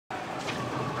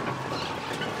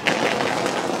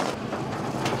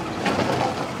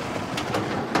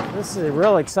This is a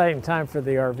real exciting time for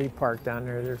the RV park down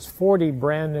there. There's 40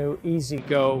 brand new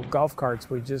E-Z-Go golf carts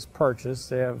we just purchased.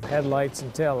 They have headlights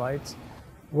and taillights.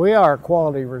 We are a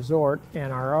quality resort,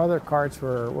 and our other carts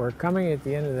were coming at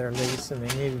the end of their lease and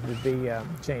they needed to be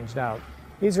changed out.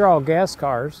 These are all gas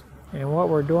cars, and what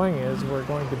we're doing is we're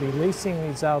going to be leasing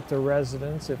these out to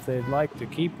residents if they'd like to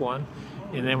keep one,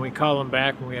 and then we call them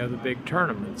back when we have the big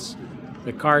tournaments.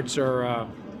 The carts are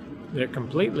they're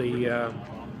completely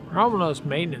almost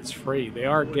maintenance free. They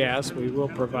are gas. We will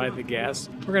provide the gas.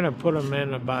 We're going to put them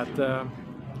in about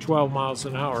 12 miles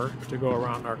an hour to go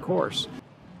around our course.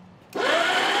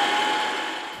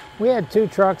 We had 2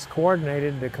 trucks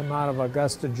coordinated to come out of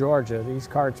Augusta, Georgia. These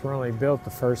carts were only built the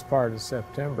first part of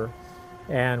September,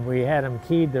 and we had them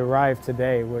keyed to arrive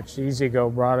today, which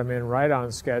E-Z-Go brought them in right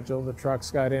on schedule. The trucks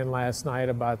got in last night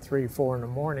about 3, 4 in the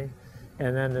morning,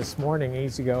 and then this morning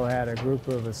E-Z-Go had a group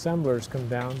of assemblers come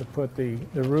down to put the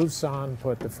roofs on,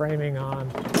 put the framing on,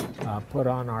 put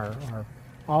on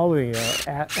all the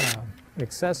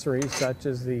accessories such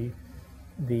as the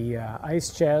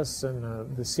ice chests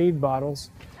and the seed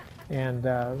bottles. And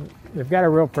they've got a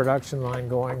real production line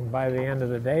going. By the end of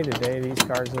the day today, these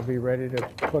cars will be ready to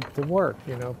put to work,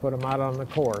 put them out on the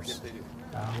course.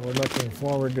 We're looking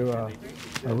forward to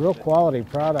a real quality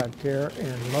product here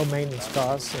and low maintenance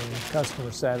costs and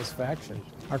customer satisfaction.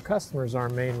 Our customers are our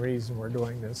main reason we're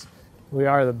doing this. We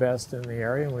are the best in the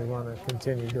area and we want to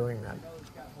continue doing that.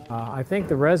 I think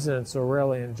the residents will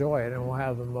really enjoy it, and we'll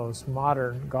have the most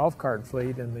modern golf cart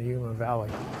fleet in the Yuma Valley.